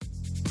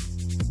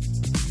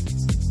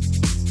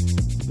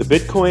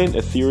Bitcoin,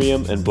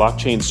 Ethereum, and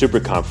Blockchain Super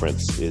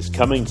Conference is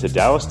coming to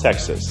Dallas,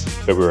 Texas,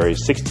 February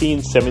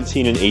 16,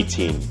 17, and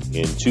 18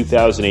 in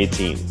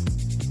 2018.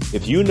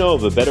 If you know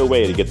of a better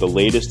way to get the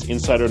latest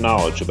insider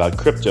knowledge about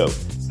crypto,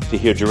 to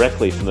hear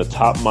directly from the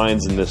top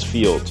minds in this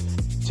field,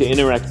 to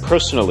interact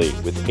personally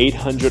with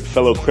 800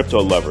 fellow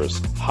crypto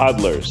lovers,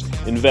 hodlers,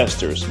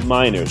 investors,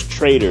 miners,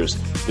 traders,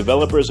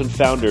 developers, and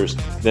founders,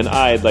 then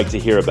I'd like to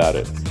hear about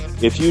it.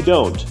 If you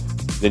don't,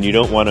 then you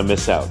don't want to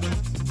miss out.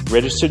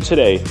 Register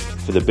today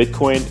for the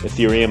Bitcoin,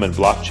 Ethereum, and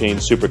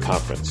Blockchain Super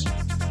Conference.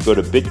 Go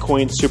to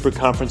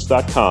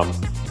bitcoinsuperconference.com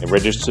and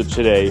register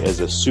today as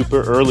a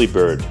super early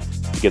bird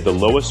to get the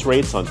lowest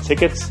rates on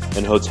tickets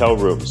and hotel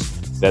rooms.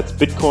 That's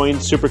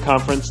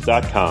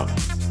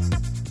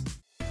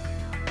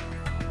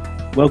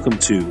bitcoinsuperconference.com. Welcome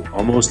to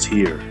Almost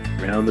Here,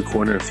 Round the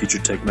Corner Future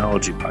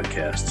Technology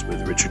podcast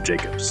with Richard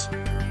Jacobs.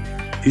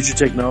 Future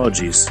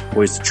technologies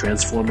poised to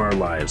transform our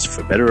lives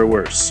for better or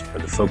worse are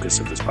the focus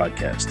of this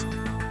podcast.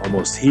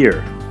 Almost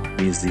here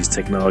means these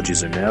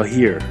technologies are now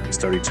here and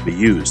starting to be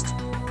used,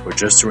 or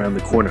just around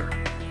the corner,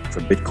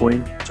 from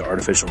Bitcoin to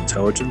artificial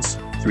intelligence,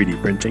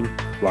 3D printing,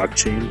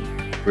 blockchain,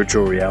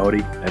 virtual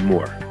reality, and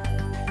more.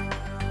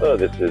 Hello,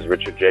 this is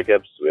Richard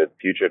Jacobs with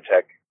Future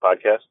Tech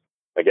Podcast.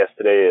 My guest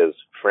today is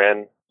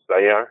Fran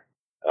Sayar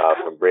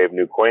from Brave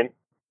New Coin,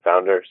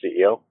 founder,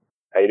 CEO.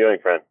 How you doing,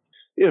 Fran?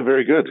 Yeah,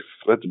 very good.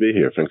 Glad to be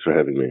here. Thanks for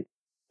having me.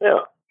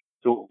 Yeah.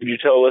 So could you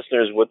tell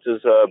listeners, what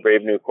does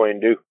Brave New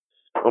Coin do?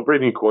 Well,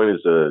 Brave New Coin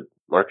is a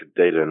market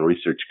data and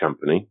research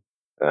company.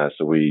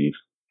 So we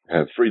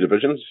have three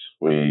divisions.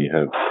 We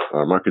have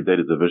our market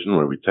data division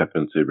where we tap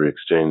into every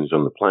exchange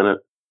on the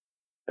planet.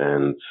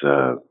 And,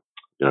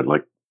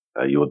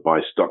 you would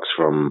buy stocks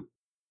from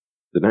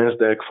the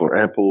NASDAQ for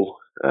Apple.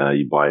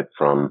 You buy it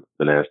from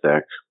the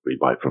NASDAQ. We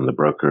buy it from the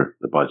broker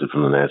that buys it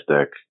from the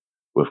NASDAQ.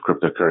 With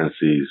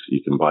cryptocurrencies,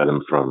 you can buy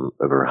them from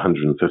over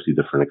 150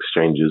 different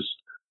exchanges.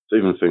 So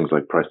even things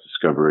like price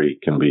discovery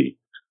can be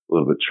a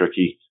little bit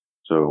tricky.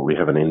 So we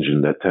have an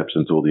engine that taps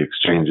into all the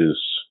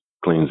exchanges,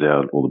 cleans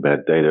out all the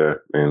bad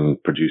data, and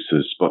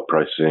produces spot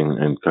pricing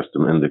and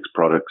custom index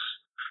products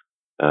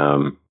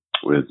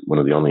with one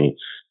of the only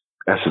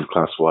asset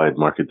class-wide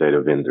market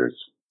data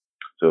vendors.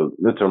 So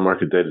that's our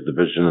market data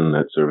division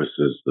that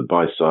services the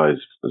buy side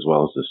as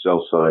well as the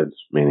sell side,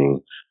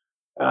 meaning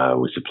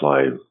we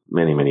supply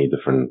many, many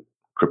different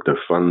crypto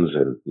funds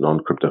and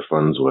non-crypto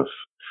funds with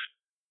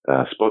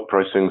spot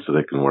pricing so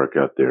they can work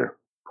out their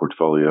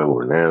portfolio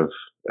or NAV.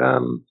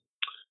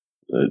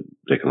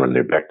 They can run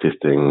their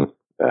backtesting.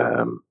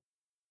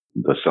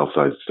 The sell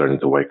side is starting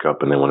to wake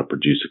up and they want to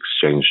produce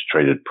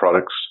exchange-traded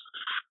products,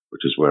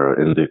 which is where our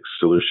index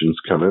solutions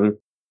come in,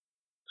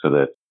 so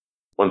that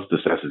once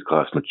this asset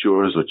class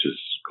matures, which is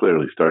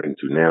clearly starting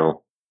to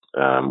now,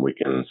 we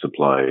can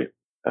supply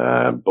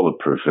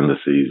bulletproof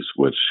indices,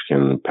 which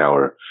can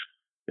power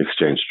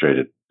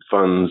exchange-traded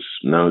funds,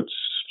 notes,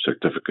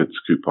 certificates,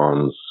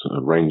 coupons, a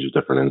range of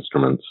different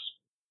instruments.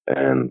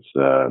 And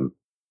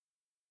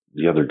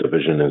the other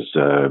division is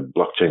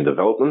blockchain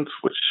development,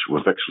 which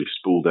we've actually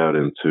spooled out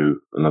into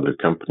another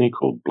company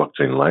called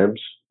Blockchain Labs.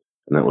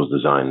 And that was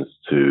designed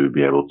to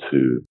be able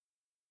to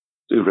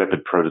do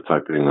rapid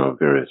prototyping of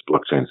various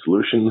blockchain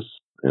solutions.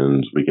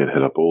 And we get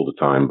hit up all the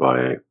time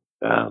by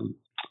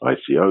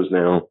ICOs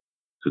now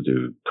to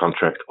do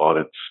contract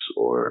audits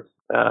or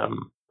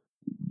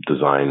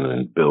design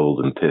and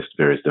build and test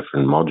various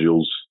different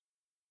modules,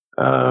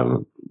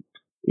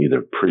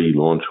 either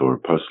pre-launch or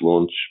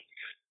post-launch.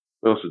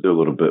 We also do a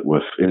little bit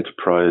with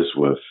enterprise,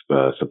 with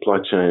supply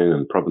chain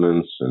and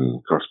provenance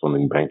and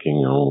corresponding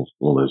banking and all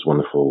those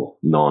wonderful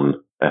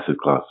non-asset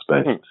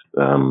class-based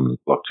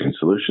blockchain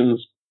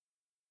solutions.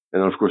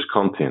 And of course,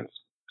 content.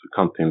 So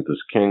content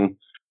is king.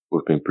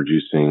 We've been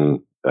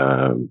producing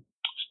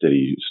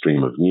steady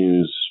stream of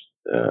news,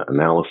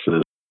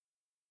 analysis,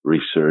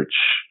 research,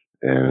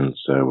 and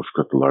so we've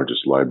got the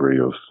largest library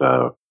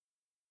of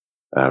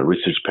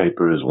research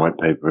papers, white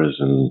papers,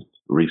 and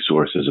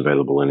resources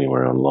available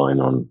anywhere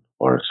online on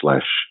our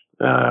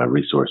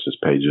 /resources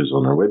pages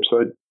on our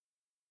website.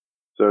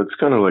 So it's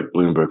kind of like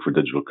Bloomberg for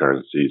digital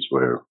currencies,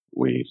 where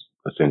we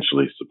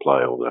essentially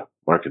supply all the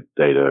market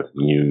data,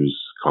 news,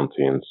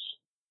 contents,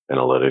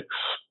 analytics,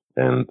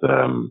 and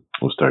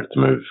we've started to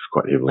move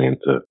quite heavily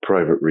into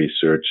private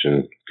research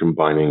and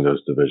combining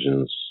those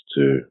divisions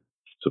to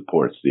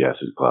support the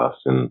asset class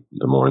and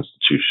the more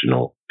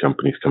institutional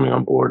companies coming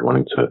on board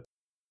wanting to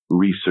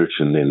research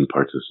and then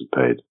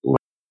participate with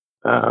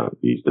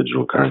these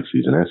digital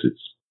currencies and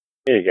assets.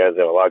 Yeah, you guys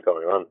have a lot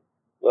going on.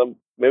 Well,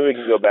 maybe we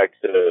can go back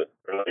to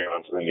earlier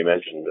on something you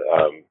mentioned.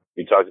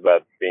 You talked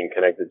about being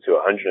connected to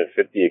 150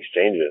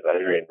 exchanges. I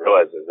didn't even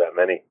realize there's that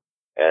many.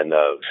 And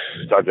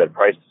you talked about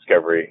price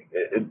discovery.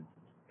 It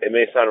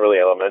may sound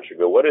really elementary,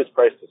 but what is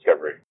price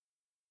discovery?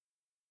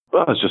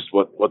 Well, it's just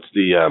what's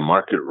the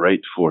market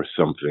rate for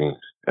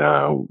something?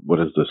 What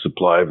is the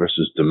supply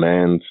versus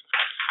demand?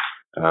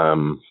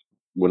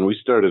 When we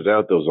started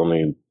out, there was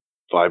only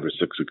 5 or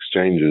 6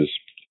 exchanges,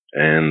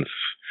 and it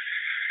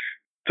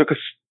took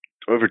us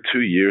over 2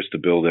 years to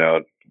build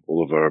out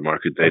all of our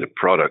market data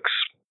products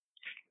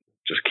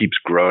just keeps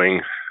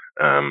growing.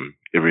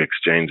 Every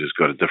exchange has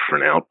got a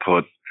different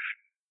output.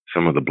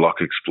 Some of the block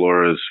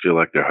explorers feel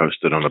like they're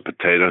hosted on a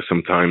potato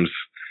sometimes.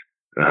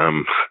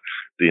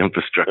 The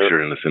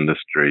infrastructure in this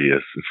industry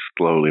is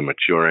slowly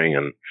maturing,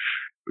 and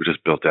we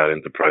just built out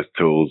enterprise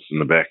tools in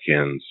the back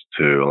ends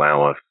to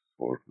allow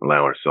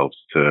ourselves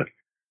to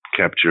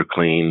capture,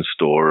 clean,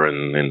 store,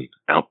 and then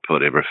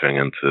output everything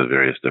into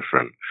various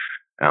different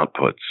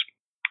outputs.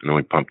 And then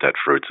we pump that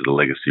through to the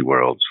legacy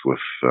worlds with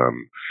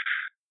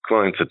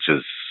clients such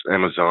as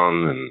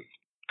Amazon and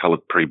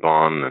Colored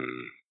Prebon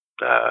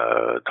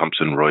and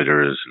Thomson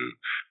Reuters. And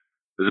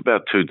there's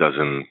about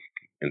 24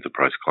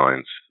 enterprise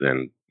clients,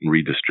 then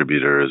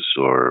redistributors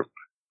or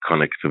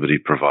connectivity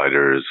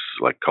providers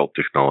like Cult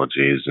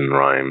Technologies and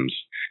Rhymes.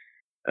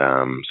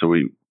 So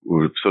we've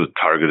sort of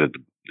targeted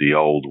the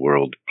old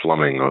world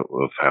plumbing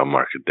of how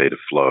market data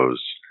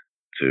flows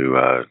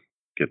to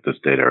get this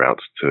data out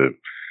to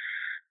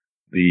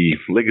the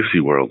legacy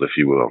world, if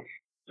you will.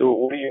 So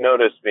what do you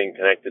notice being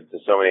connected to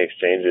so many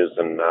exchanges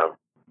and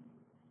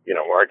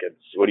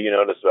markets? What do you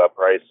notice about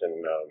price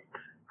and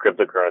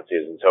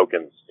cryptocurrencies and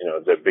tokens?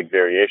 Is there big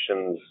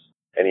variations?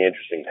 Any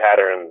interesting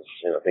patterns?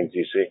 Things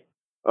you see?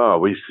 Oh,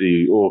 we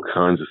see all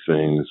kinds of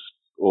things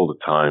all the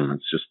time.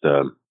 It's just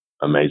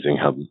amazing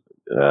how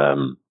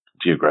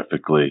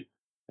geographically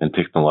and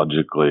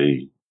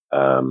technologically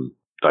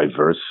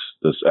diverse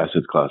this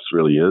asset class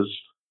really is.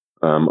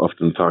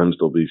 Oftentimes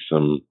there'll be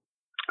some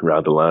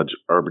rather large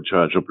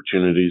arbitrage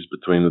opportunities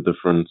between the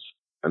different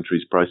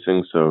countries'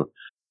 pricing, so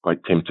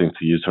quite tempting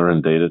to use our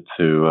own data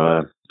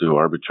to do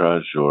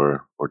arbitrage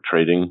or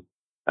trading.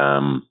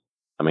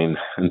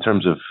 In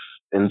terms of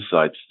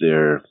insights,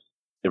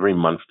 every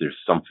month there's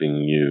something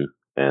new,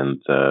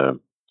 and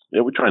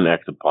we try and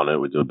act upon it.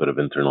 We do a bit of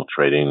internal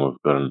trading.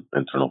 We've got an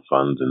internal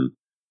fund,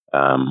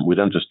 and we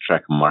don't just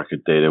track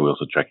market data. We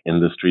also track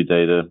industry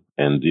data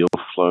and deal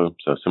flow.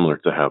 So similar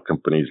to how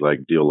companies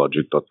like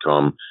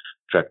Dealogic.com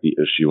track the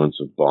issuance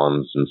of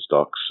bonds and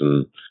stocks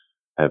and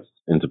have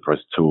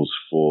enterprise tools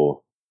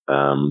for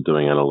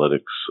doing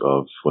analytics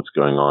of what's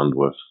going on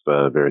with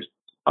various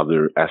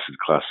other asset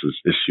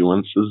classes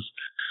issuances.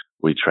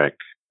 We track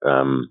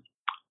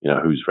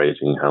who's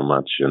raising how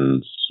much,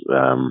 and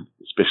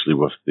especially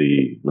with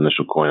the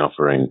initial coin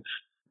offering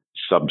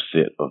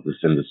subset of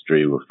this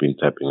industry, we've been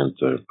tapping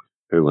into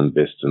who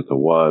invests into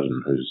what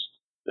and who's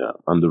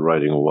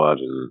underwriting what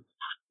and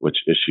which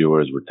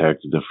issuers were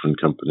tagged to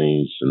different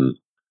companies, and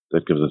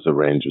that gives us a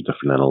range of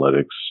different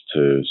analytics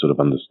to sort of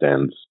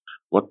understand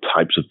what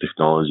types of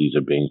technologies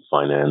are being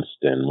financed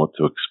and what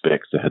to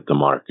expect to hit the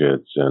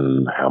markets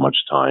and how much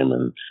time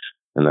and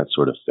that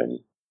sort of thing.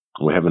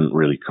 We haven't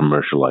really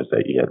commercialized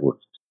that yet. We've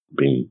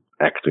been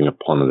acting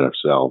upon it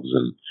ourselves,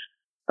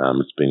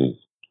 and it's been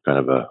kind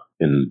of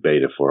in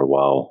beta for a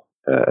while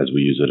as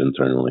we use it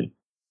internally.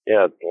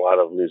 Yeah, it's a lot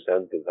of loose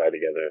ends to tie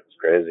together. It's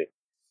crazy.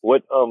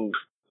 What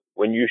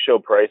when you show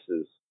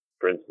prices,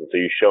 for instance, are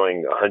you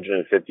showing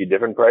 150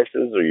 different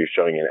prices, or are you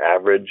showing an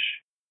average?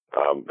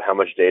 How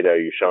much data are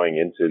you showing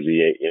into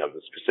the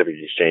specific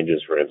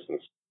exchanges, for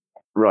instance?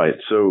 Right.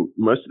 So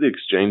most of the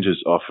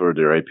exchanges offer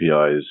their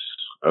APIs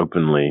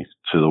openly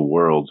to the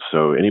world,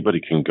 so anybody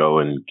can go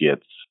and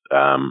get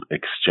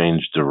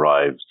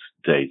exchange-derived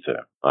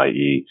data,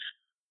 i.e.,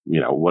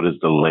 what is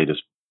the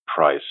latest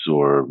price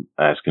or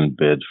ask and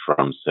bid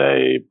from,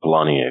 say,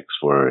 Poloniex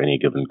for any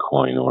given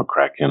coin or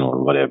Kraken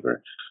or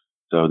whatever.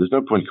 So there's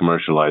no point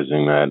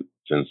commercializing that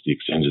since the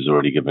exchange is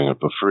already giving it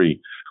for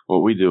free.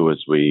 What we do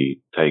is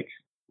we take,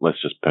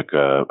 let's just pick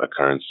a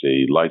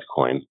currency,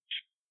 Litecoin,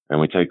 and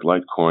we take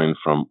Litecoin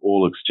from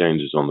all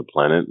exchanges on the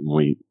planet, and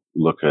we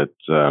look at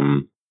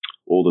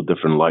all the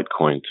different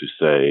Litecoin to,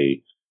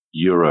 say,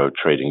 Euro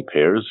trading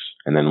pairs,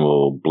 and then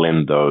we'll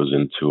blend those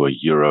into a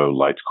Euro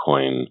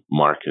Litecoin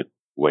market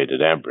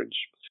weighted average.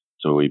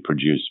 So we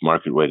produce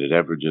market weighted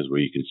averages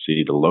where you can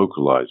see the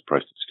localized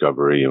price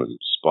discovery and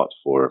spot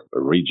for a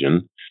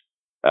region.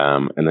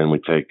 And then we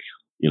take,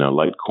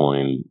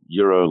 Litecoin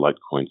Euro,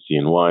 Litecoin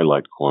CNY,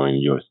 Litecoin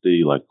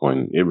USD,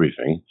 Litecoin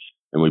everything,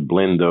 and we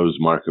blend those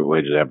market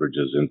weighted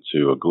averages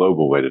into a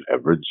global weighted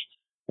average,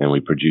 and we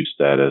produce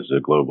that as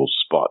a global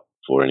spot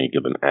for any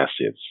given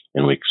assets.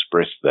 And we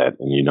express that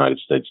in United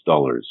States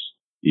dollars,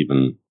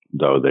 even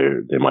though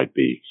there might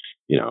be,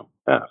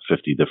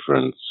 50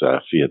 different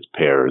fiat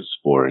pairs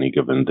for any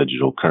given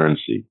digital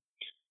currency.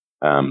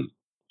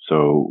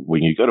 So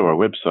when you go to our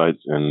website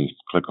and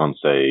click on,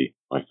 say,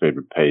 my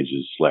favorite page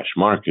is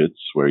 /markets,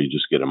 where you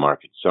just get a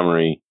market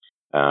summary,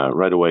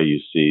 right away you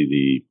see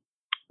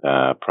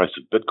the price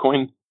of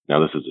Bitcoin. Now,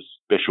 this is a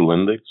special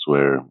index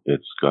where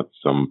it's got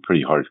some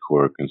pretty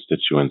hardcore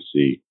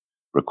constituency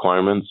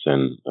requirements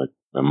and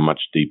a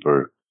much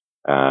deeper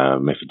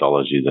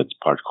methodology that's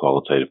part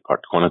qualitative,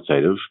 part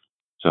quantitative.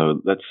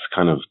 So that's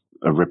kind of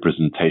a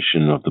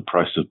representation of the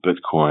price of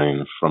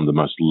Bitcoin from the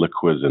most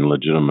liquid and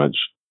legitimate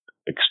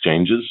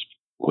exchanges,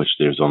 which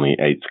there's only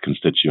 8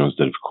 constituents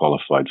that have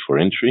qualified for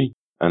entry.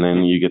 And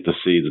then you get to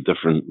see the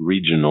different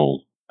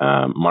regional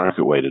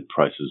market-weighted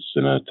prices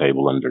in a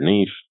table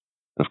underneath.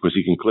 And of course,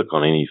 you can click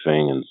on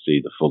anything and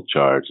see the full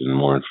chart and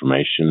more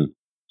information.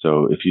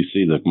 So if you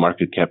see the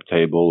market cap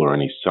table or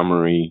any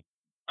summary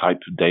type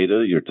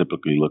data, you're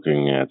typically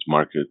looking at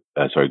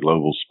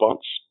global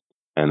spots.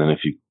 And then if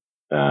you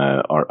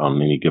are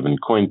on any given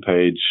coin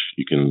page,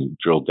 you can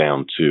drill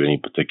down to any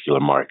particular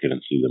market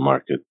and see the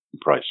market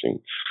pricing.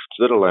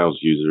 So that allows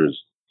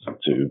users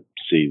to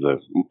see the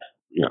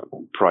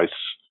price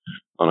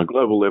on a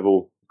global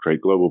level,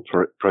 create global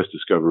price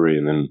discovery,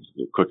 and then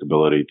the quick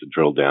ability to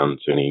drill down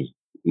to any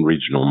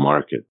regional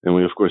market. And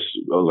we, of course,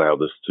 allow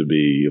this to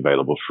be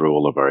available through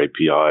all of our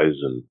APIs,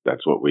 and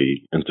that's what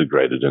we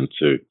integrated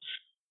into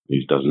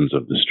these dozens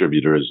of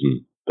distributors,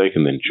 and they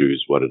can then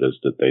choose what it is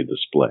that they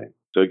display.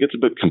 So it gets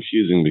a bit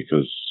confusing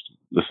because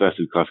this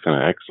asset class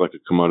kind of acts like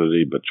a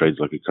commodity but trades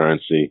like a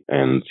currency.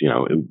 And,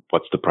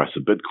 what's the price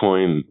of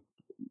Bitcoin?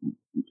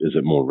 Is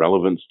it more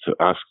relevant to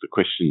ask the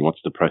question,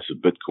 what's the price of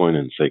Bitcoin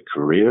in, say,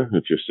 Korea,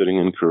 if you're sitting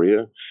in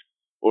Korea?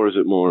 Or is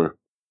it more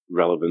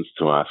relevant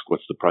to ask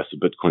what's the price of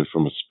Bitcoin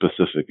from a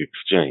specific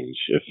exchange,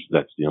 if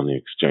that's the only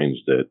exchange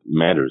that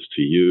matters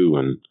to you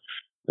and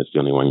that's the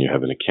only one you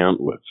have an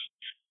account with?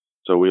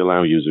 So we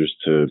allow users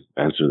to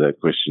answer that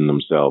question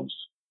themselves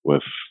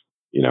with,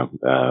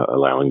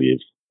 allowing the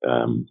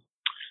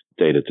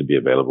data to be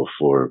available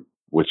for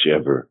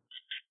whichever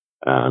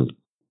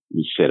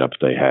setup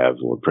they have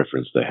or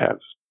preference they have.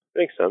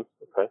 Makes sense.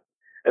 Okay.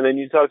 And then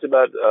you talked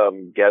about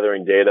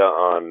gathering data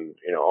on,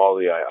 all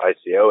the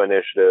ICO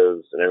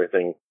initiatives and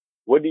everything.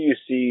 What do you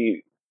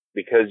see,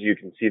 because you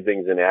can see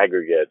things in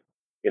aggregate,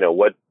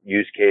 what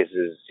use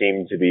cases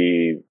seem to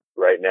be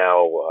right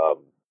now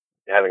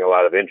having a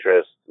lot of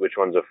interest? Which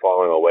ones are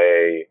falling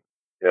away?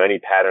 Any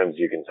patterns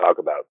you can talk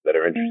about that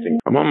are interesting?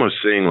 I'm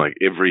almost seeing like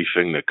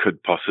everything that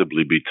could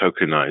possibly be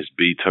tokenized.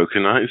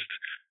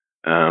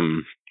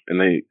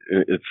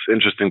 It's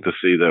interesting to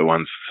see that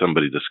once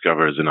somebody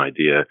discovers an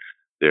idea,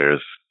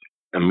 there's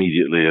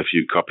immediately a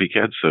few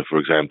copycats. So, for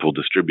example,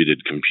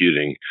 distributed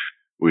computing,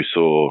 we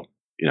saw,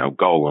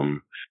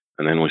 Golem,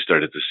 and then we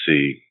started to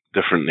see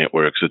different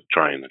networks that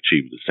try and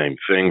achieve the same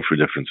thing for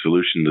different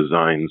solution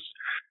designs.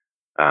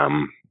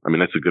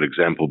 That's a good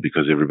example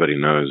because everybody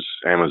knows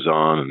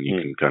Amazon, and you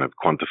can kind of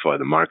quantify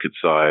the market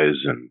size,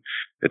 and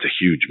it's a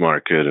huge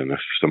market. And if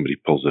somebody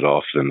pulls it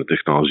off and the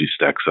technology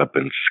stacks up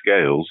and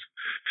scales,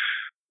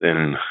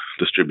 then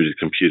distributed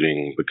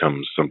computing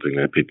becomes something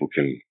that people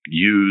can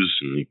use,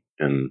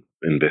 and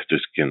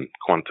investors can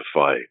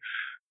quantify,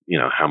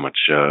 how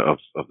much of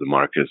the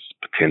market's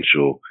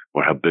potential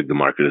or how big the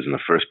market is in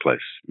the first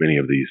place. Many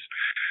of these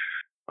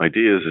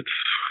ideas, it's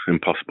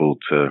impossible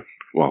to,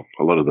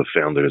 a lot of the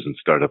founders and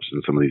startups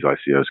in some of these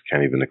ICOs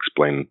can't even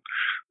explain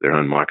their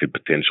own market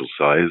potential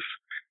size.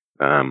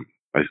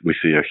 We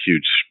see a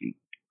huge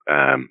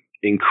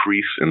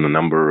increase in the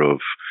number of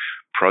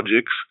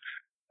projects.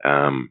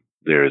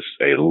 There's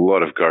a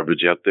lot of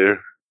garbage out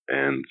there,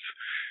 and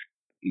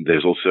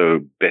there's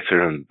also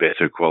better and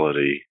better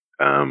quality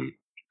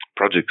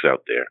projects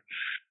out there.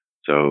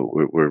 So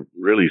we're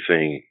really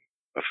seeing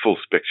a full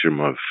spectrum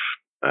of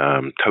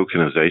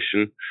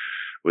tokenization.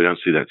 We don't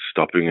see that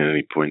stopping at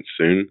any point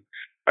soon.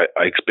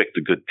 I expect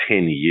a good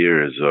 10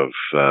 years of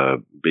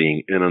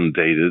being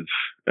inundated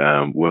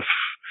with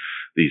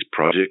these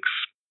projects.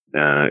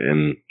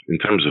 And in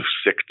terms of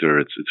sector,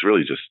 it's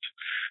really just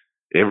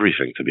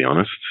everything, to be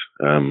honest,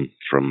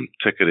 from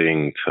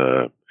ticketing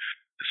to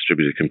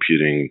distributed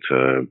computing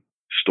to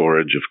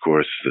storage, of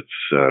course,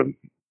 that's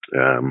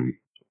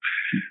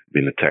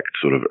been attacked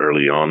sort of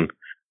early on.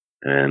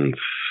 And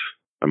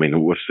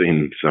we've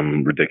seen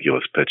some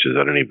ridiculous pitches.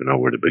 I don't even know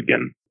where to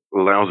begin. It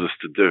allows us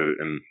to do,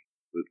 and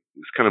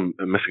it's kind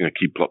of missing a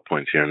key plot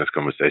point here in this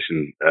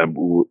conversation.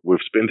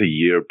 We've spent a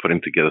year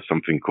putting together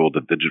something called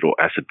the Digital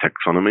Asset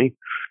Taxonomy,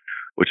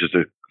 which is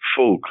a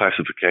full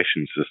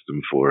classification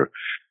system for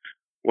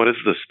what is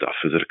this stuff?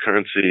 Is it a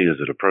currency? Is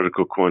it a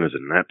protocol coin? Is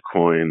it an app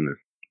coin?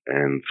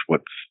 And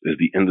what is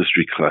the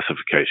industry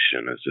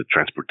classification? Is it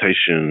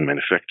transportation,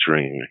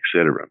 manufacturing,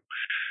 etc.?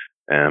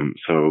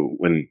 So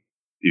when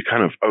you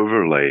kind of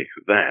overlay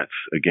that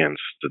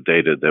against the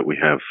data that we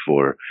have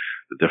for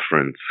the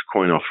different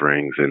coin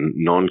offerings and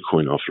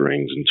non-coin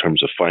offerings in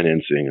terms of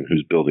financing and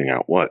who's building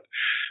out what,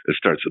 it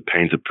starts to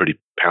paint a pretty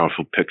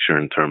powerful picture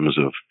in terms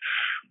of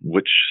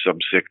which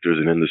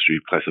subsectors and industry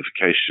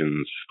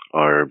classifications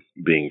are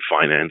being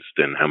financed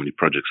and how many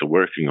projects are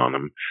working on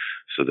them,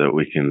 so that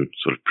we can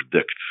sort of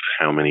predict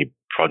how many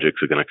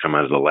projects are going to come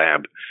out of the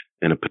lab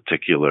in a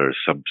particular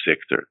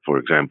subsector. For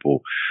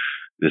example,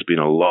 there's been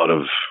a lot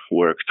of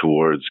work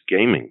towards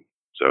gaming.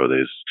 So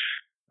there's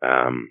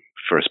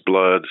First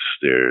Blood,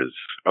 there's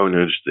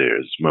Ownage,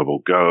 there's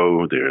Mobile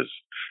Go, there's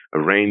a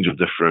range of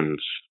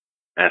different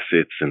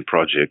assets and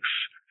projects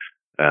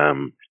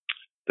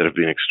that have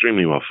been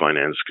extremely well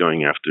financed,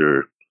 going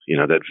after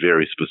that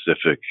very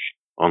specific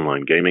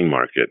online gaming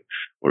market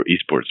or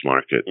esports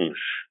market.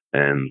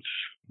 And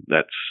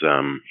that's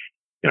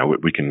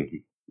we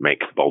can make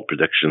bold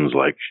predictions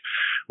like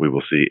we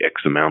will see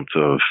X amount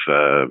of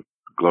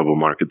global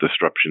market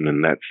disruption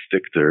in that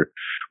sector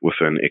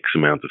within X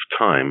amount of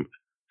time,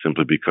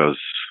 simply because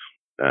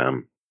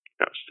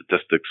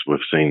statistics,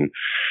 we've seen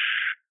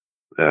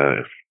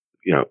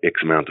X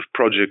amount of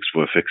projects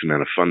with X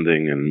amount of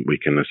funding, and we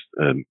can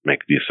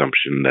make the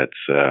assumption that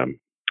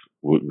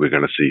we're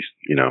going to see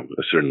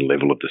a certain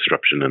level of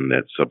disruption in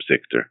that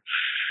subsector.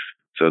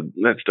 So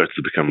that starts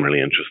to become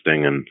really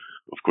interesting. And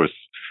of course,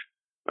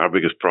 our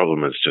biggest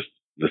problem is just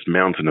this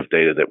mountain of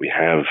data that we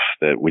have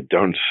that we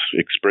don't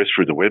express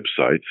through the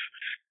websites.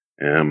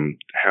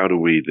 How do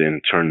we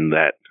then turn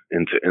that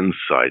into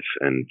insights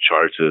and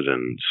chart it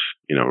and,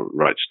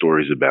 write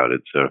stories about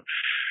it? So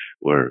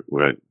we're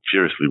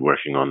furiously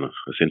working on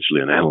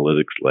essentially an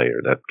analytics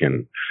layer that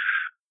can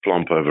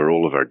plump over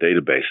all of our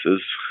databases,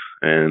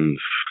 and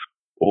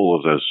all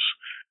of those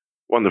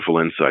wonderful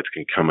insights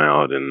can come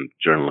out and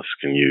journalists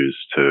can use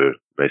to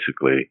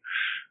basically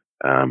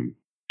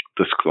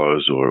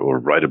disclose or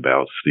write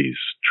about these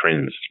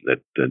trends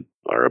that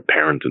are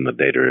apparent in the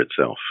data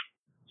itself.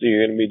 So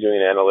you're going to be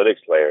doing an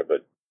analytics layer,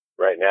 but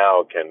right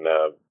now, can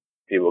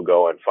people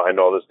go and find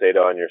all this data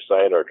on your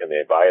site, or can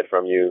they buy it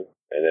from you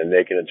and then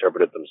they can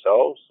interpret it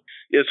themselves?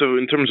 Yeah, so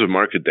in terms of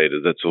market data,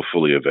 that's all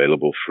fully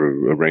available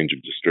through a range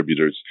of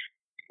distributors,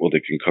 or they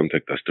can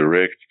contact us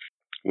direct.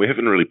 We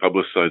haven't really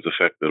publicized the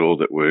fact at all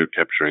that we're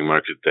capturing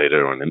market data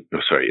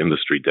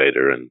industry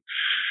data, and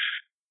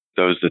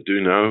those that do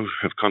know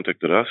have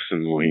contacted us,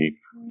 and we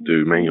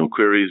do manual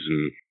queries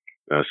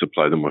and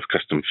supply them with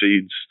custom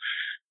feeds.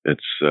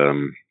 It's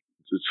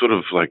sort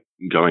of like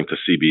going to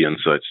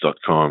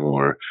cbinsights.com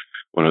or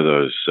one of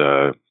those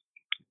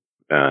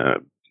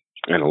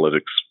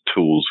analytics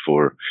tools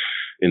for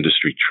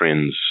industry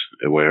trends,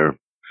 where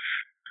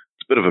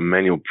it's a bit of a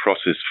manual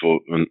process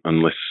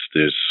unless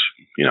there's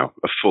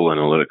a full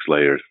analytics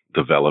layer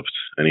developed,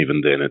 and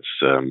even then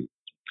it's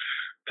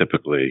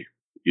typically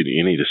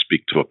you need to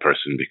speak to a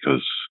person,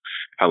 because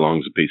how long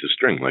is a piece of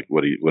string? Like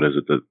what is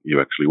it that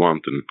you actually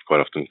want? And quite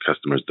often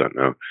customers don't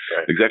know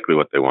exactly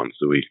what they want.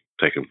 So we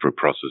take them through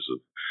a process of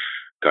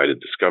guided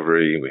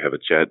discovery. We have a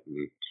chat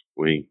and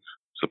we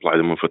supply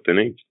them with what they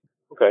need.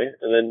 Okay.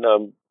 And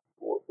then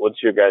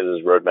what's your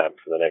guys' roadmap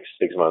for the next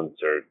 6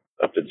 months or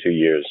up to 2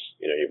 years?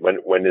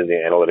 When is the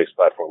analytics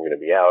platform going to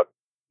be out?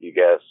 You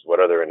guess, what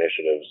other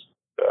initiatives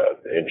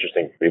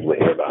interesting for people to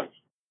hear about?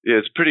 Yeah,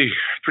 it's pretty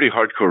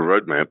hardcore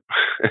roadmap.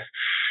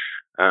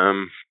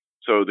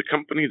 So the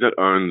company that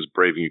owns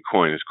Braving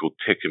Coin is called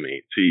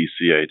Techemy,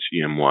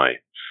 Techemy.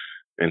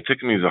 And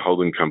Techemy is a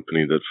holding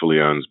company that fully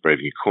owns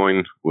Braving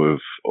Coin. We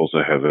also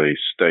have a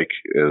stake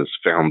as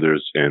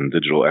founders in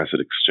Digital Asset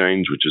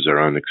Exchange, which is our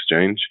own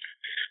exchange.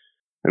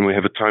 And we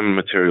have a time and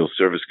material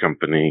service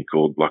company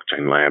called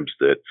Blockchain Labs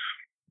that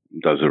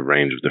does a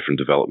range of different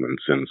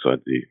developments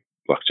inside the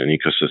blockchain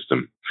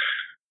ecosystem.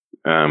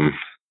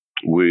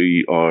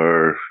 We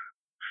are,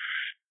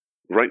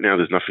 right now,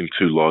 there's nothing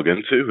to log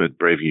into at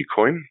Braving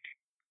Coin.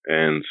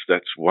 And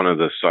that's one of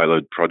the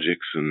siloed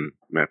projects and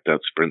mapped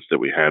out sprints that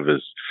we have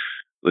is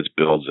let's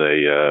build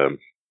a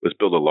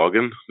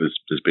login.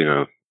 There's been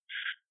a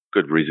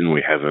good reason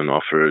we haven't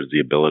offered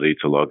the ability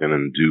to log in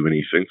and do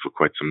anything for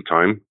quite some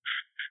time.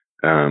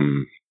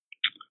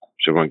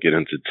 Which I won't get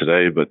into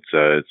today, but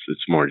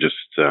it's more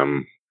just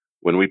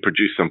when we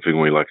produce something,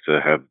 we like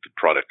to have the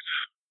product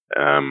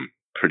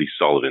pretty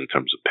solid in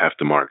terms of path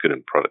to market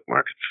and product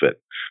market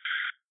fit.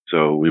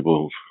 So we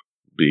will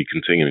be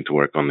continuing to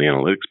work on the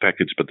analytics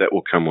package, but that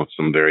will come with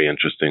some very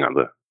interesting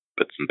other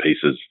bits and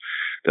pieces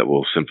that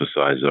will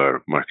synthesize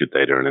our market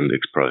data and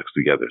index products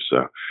together.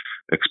 So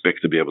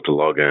expect to be able to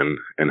log in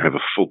and have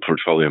a full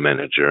portfolio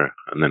manager,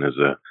 and then as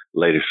a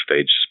later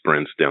stage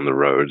sprint down the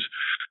road,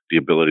 the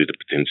ability to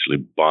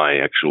potentially buy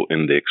actual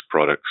index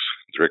products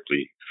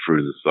directly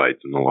through the site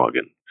and the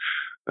login.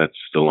 That's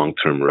the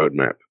long-term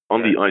roadmap.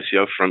 On the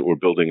ICO front, we're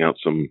building out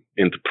some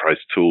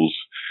enterprise tools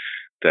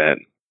that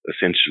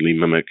essentially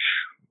mimic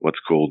what's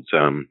called,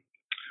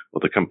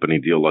 the company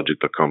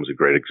Dealogic.com is a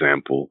great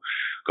example.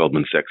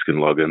 Goldman Sachs can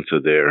log into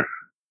their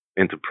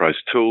enterprise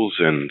tools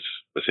and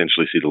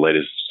essentially see the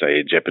latest,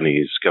 say,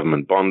 Japanese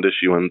government bond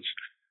issuance,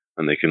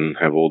 and they can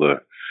have all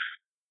the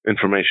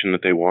information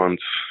that they want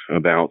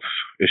about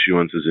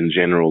issuances in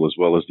general, as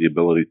well as the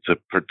ability to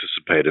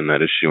participate in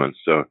that issuance.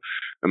 So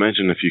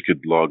imagine if you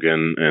could log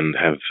in and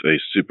have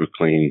a super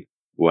clean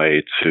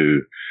way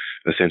to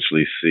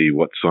essentially see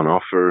what's on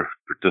offer,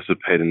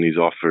 participate in these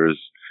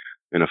offers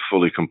in a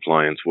fully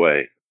compliant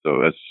way.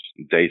 So as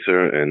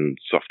data and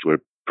software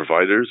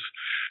providers,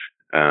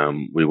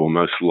 we will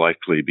most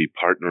likely be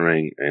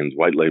partnering and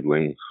white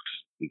labeling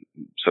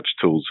such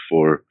tools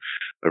for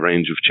a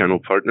range of channel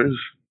partners.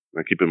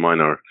 Now, keep in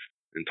mind our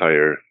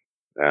entire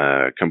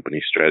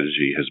company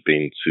strategy has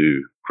been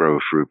to grow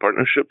through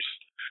partnerships.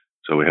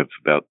 So we have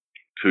about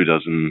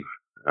 24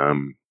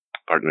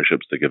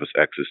 partnerships that give us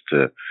access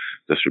to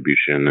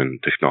distribution and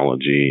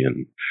technology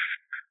and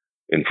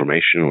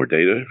information or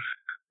data.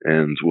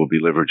 And we'll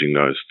be leveraging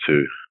those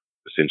to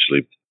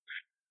essentially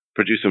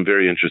produce some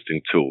very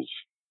interesting tools.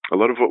 A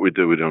lot of what we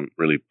do, we don't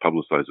really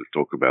publicize or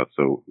talk about.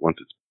 So once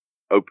it's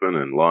open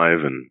and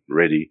live and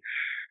ready,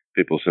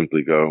 people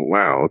simply go,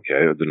 wow,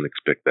 okay, I didn't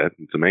expect that.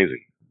 It's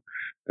amazing.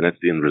 And that's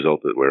the end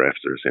result that we're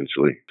after,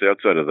 essentially. So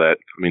outside of that,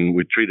 I mean,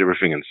 we treat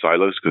everything in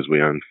silos because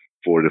we own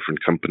 4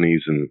 different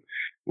companies and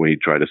we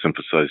try to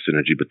synthesize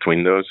synergy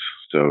between those.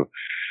 So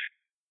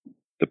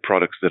the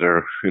products that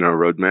are in our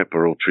roadmap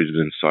are all treated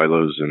in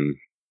silos, and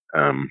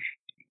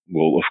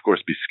we'll, of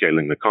course, be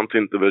scaling the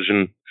content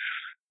division.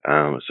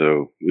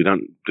 So we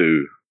don't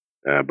do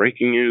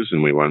breaking news,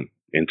 and we won't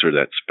enter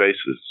that space.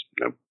 It's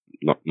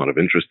not of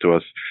interest to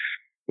us.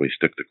 We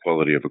stick to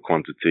quality over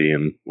quantity,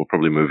 and we'll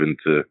probably move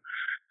into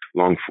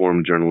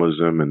long-form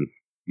journalism and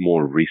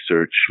more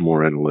research,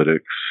 more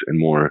analytics, and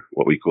more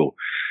what we call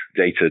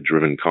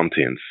data-driven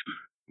content,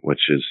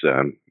 which is,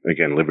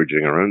 again,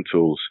 leveraging our own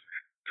tools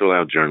to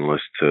allow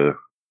journalists to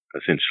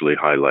essentially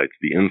highlight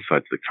the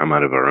insights that come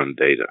out of our own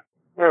data.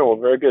 All right, well,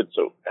 very good.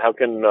 So how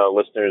can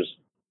listeners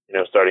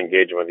start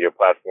engaging with your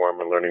platform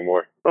and learning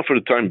more? Well, for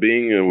the time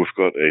being, we've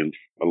got a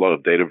lot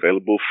of data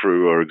available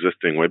through our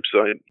existing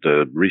website.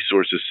 The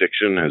resources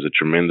section has a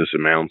tremendous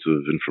amount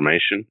of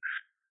information.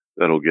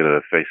 That'll get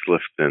a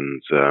facelift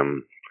and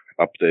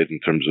update in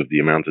terms of the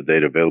amount of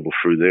data available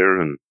through there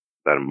in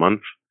about a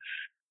month.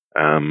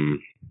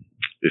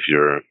 If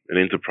you're an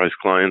enterprise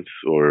client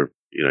or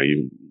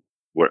you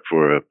work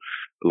for a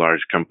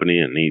large company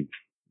and need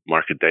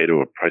market data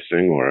or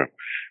pricing or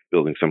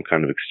building some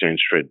kind of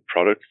exchange trade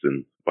product,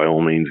 then by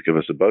all means give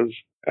us a buzz.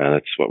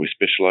 That's what we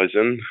specialize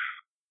in.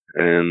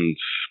 And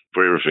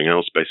for everything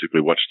else,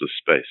 basically watch this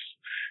space.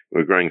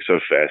 We're growing so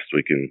fast,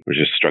 we're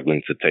just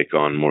struggling to take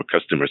on more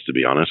customers, to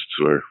be honest.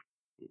 We're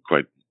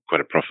quite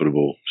a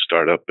profitable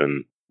startup,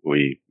 and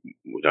we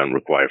don't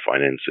require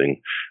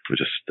financing. We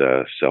just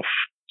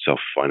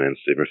self-finance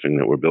everything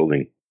that we're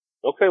building.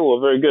 Okay, well,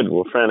 very good.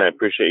 Well, Fran, I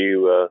appreciate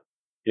you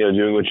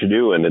doing what you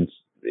do, and it's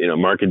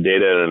market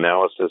data and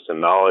analysis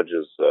and knowledge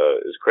is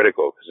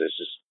critical because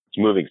it's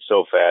moving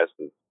so fast.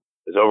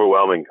 It's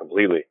overwhelming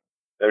completely.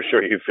 I'm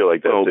sure you feel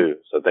like that too.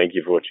 So thank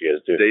you for what you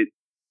guys do.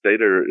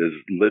 Data is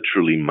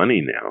literally money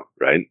now,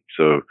 right?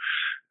 So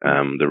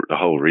the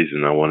whole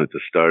reason I wanted to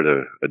start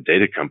a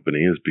data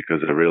company is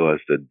because I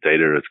realized that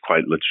data is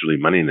quite literally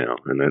money now,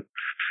 and that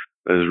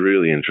is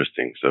really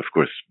interesting. So of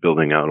course,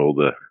 building out all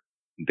the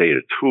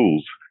data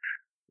tools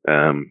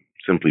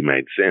simply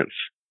made sense,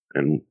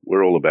 and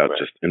we're all about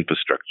just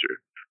infrastructure,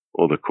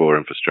 all the core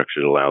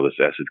infrastructure to allow this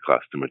asset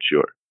class to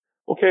mature.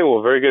 Okay,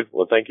 well, very good.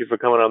 Well, thank you for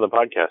coming on the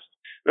podcast.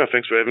 No,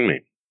 thanks for having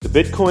me. The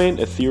Bitcoin,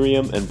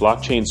 Ethereum, and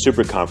Blockchain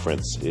Super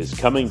Conference is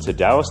coming to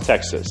Dallas,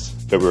 Texas,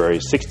 February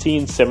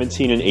 16,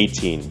 17, and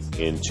 18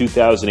 in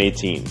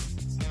 2018.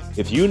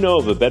 If you know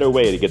of a better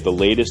way to get the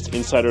latest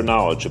insider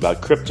knowledge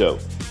about crypto,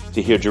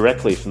 to hear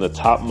directly from the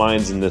top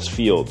minds in this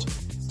field,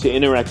 to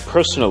interact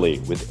personally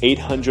with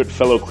 800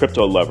 fellow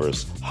crypto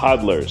lovers,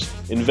 hodlers,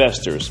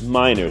 investors,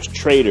 miners,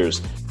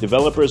 traders,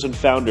 developers, and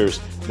founders,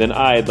 then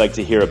I'd like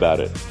to hear about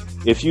it.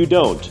 If you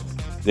don't,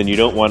 then you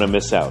don't want to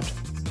miss out.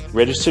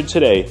 Register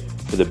today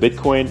for the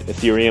Bitcoin,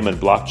 Ethereum, and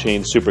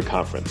Blockchain Super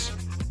Conference.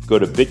 Go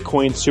to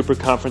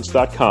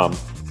bitcoinsuperconference.com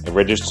and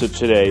register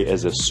today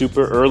as a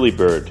super early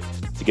bird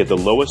to get the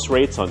lowest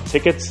rates on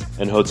tickets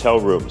and hotel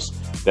rooms.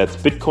 That's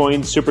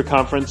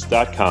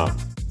bitcoinsuperconference.com.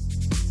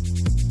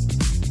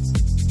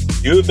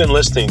 You have been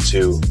listening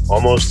to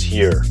Almost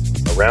Here,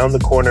 Around the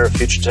Corner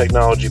Future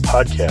Technology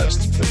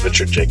podcast with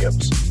Richard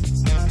Jacobs.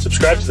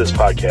 Subscribe to this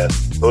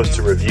podcast, post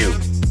a review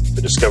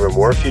to discover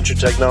more future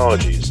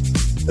technologies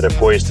that are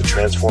poised to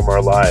transform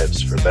our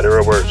lives for better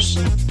or worse,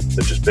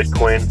 such as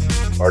Bitcoin,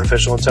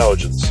 artificial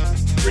intelligence,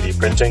 3D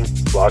printing,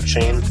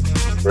 blockchain,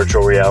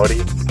 virtual reality,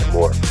 and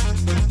more.